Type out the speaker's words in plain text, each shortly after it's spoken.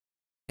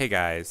Hey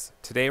guys,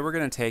 today we're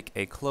going to take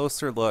a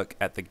closer look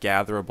at the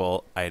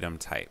gatherable item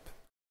type.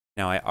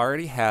 Now I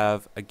already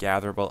have a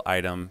gatherable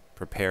item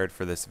prepared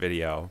for this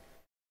video,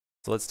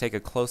 so let's take a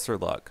closer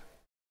look.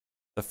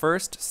 The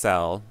first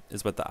cell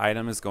is what the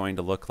item is going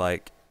to look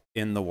like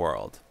in the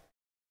world.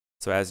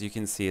 So as you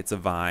can see, it's a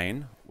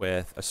vine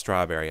with a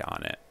strawberry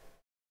on it.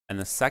 And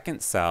the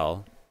second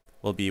cell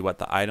will be what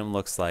the item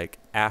looks like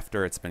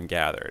after it's been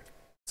gathered,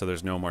 so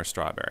there's no more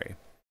strawberry.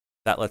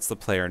 That lets the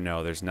player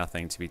know there's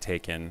nothing to be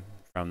taken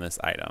from this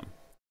item.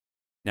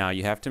 Now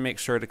you have to make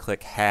sure to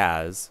click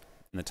Has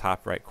in the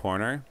top right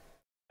corner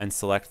and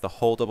select the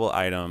holdable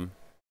item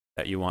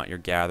that you want your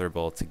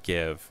gatherable to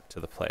give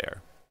to the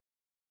player.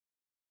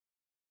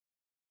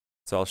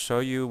 So I'll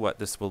show you what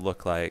this will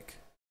look like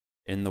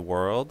in the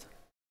world.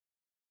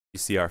 You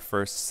see our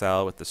first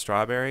cell with the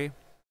strawberry.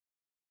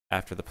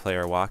 After the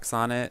player walks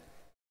on it,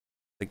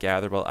 the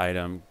gatherable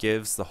item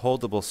gives the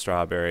holdable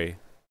strawberry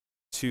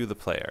to the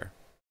player.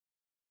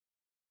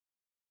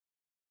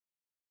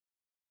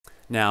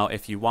 Now,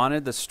 if you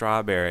wanted the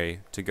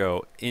strawberry to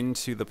go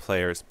into the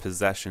player's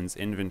possessions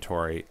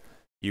inventory,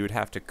 you would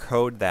have to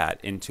code that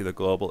into the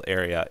global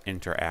area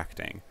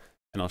interacting,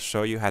 and I'll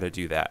show you how to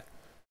do that.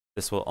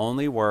 This will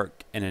only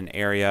work in an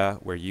area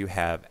where you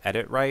have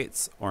edit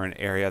rights or an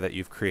area that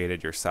you've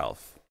created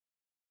yourself.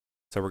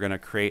 So we're going to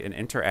create an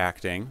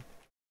interacting.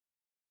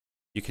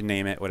 You can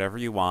name it whatever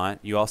you want.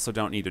 You also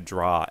don't need to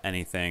draw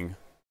anything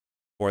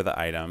for the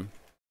item.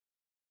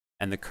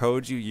 And the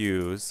code you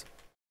use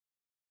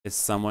is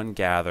someone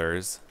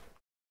gathers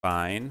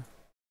vine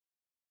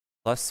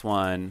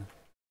 +1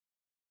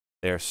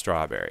 their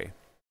strawberry.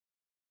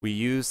 We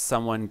use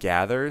someone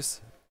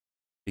gathers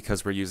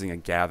because we're using a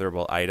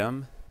gatherable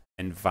item,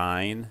 and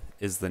vine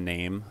is the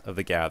name of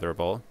the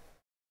gatherable,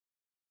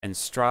 and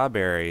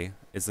strawberry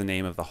is the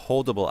name of the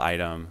holdable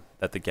item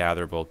that the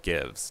gatherable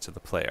gives to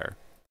the player.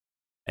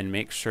 And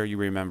make sure you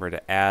remember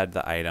to add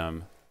the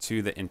item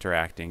to the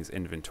interacting's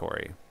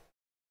inventory.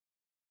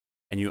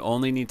 And you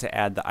only need to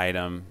add the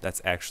item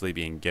that's actually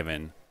being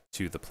given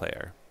to the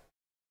player.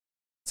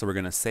 So we're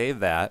going to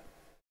save that.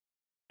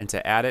 And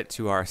to add it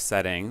to our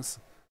settings,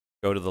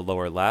 go to the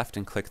lower left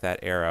and click that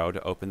arrow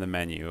to open the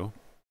menu.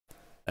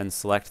 Then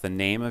select the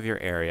name of your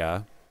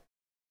area.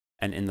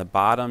 And in the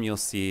bottom, you'll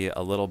see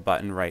a little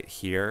button right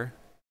here.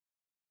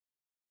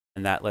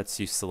 And that lets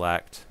you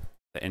select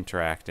the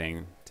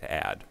interacting to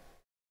add.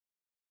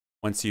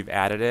 Once you've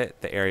added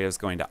it, the area is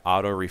going to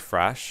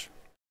auto-refresh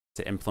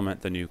to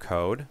implement the new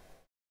code.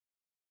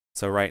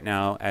 So right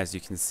now, as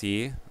you can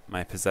see,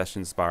 my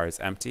possessions bar is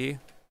empty,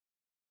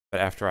 but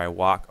after I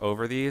walk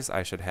over these,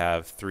 I should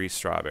have 3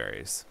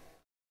 strawberries.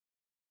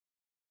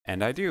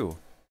 And I do.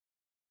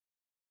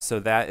 So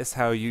that is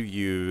how you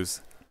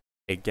use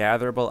a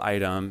gatherable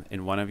item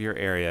in one of your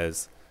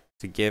areas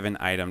to give an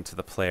item to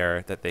the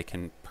player that they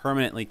can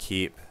permanently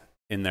keep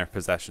in their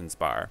possessions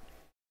bar.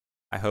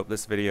 I hope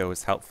this video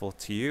was helpful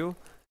to you,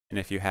 and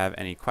if you have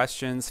any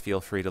questions, feel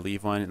free to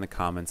leave one in the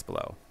comments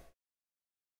below.